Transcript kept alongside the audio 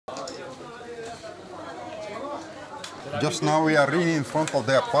Just now we are really in front of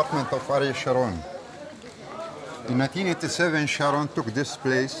the apartment of Ariel Sharon. In 1987, Sharon took this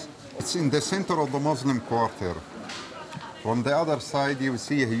place. It's in the center of the Muslim quarter. From the other side, you will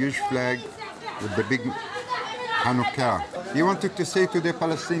see a huge flag with the big Hanukkah. He wanted to say to the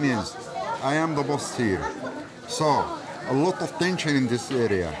Palestinians, I am the boss here. So, a lot of tension in this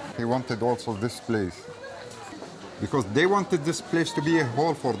area. He wanted also this place, because they wanted this place to be a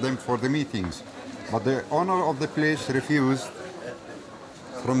hall for them for the meetings. But the owner of the place refused.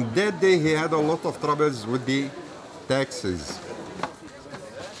 From that day, he had a lot of troubles with the taxes.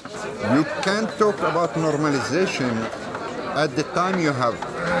 You can't talk about normalization at the time you have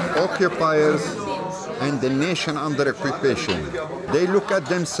occupiers and the nation under occupation. They look at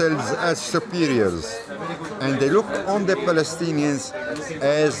themselves as superiors, and they look on the Palestinians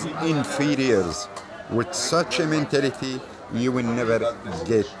as inferiors. With such a mentality, you will never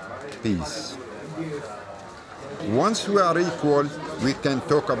get peace. Once we are equal, we can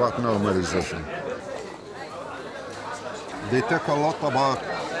talk about normalization. They talk a lot about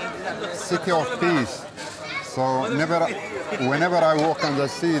city of peace. So whenever I walk and I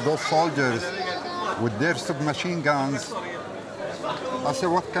see those soldiers with their submachine guns, I say,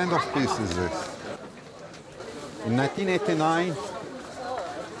 what kind of peace is this? In 1989,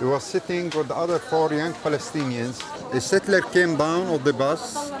 he was sitting with the other 4 young Palestinians. A settler came down of the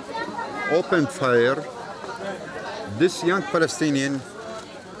bus, opened fire. This young Palestinian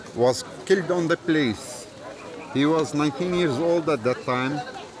was killed on the place. He was 19 years old at that time,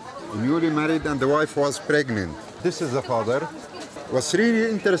 newly married, and the wife was pregnant. This is the father. What's really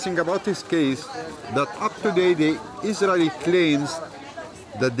interesting about his case, that up to date the Israeli claims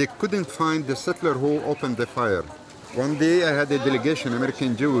that they couldn't find the settler who opened the fire. One day I had a delegation,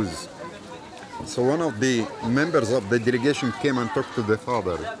 American Jews. So one of the members of the delegation came and talked to the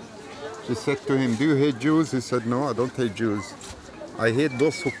father. She said to him, do you hate Jews? He said, no, I don't hate Jews. I hate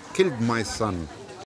those who killed my son.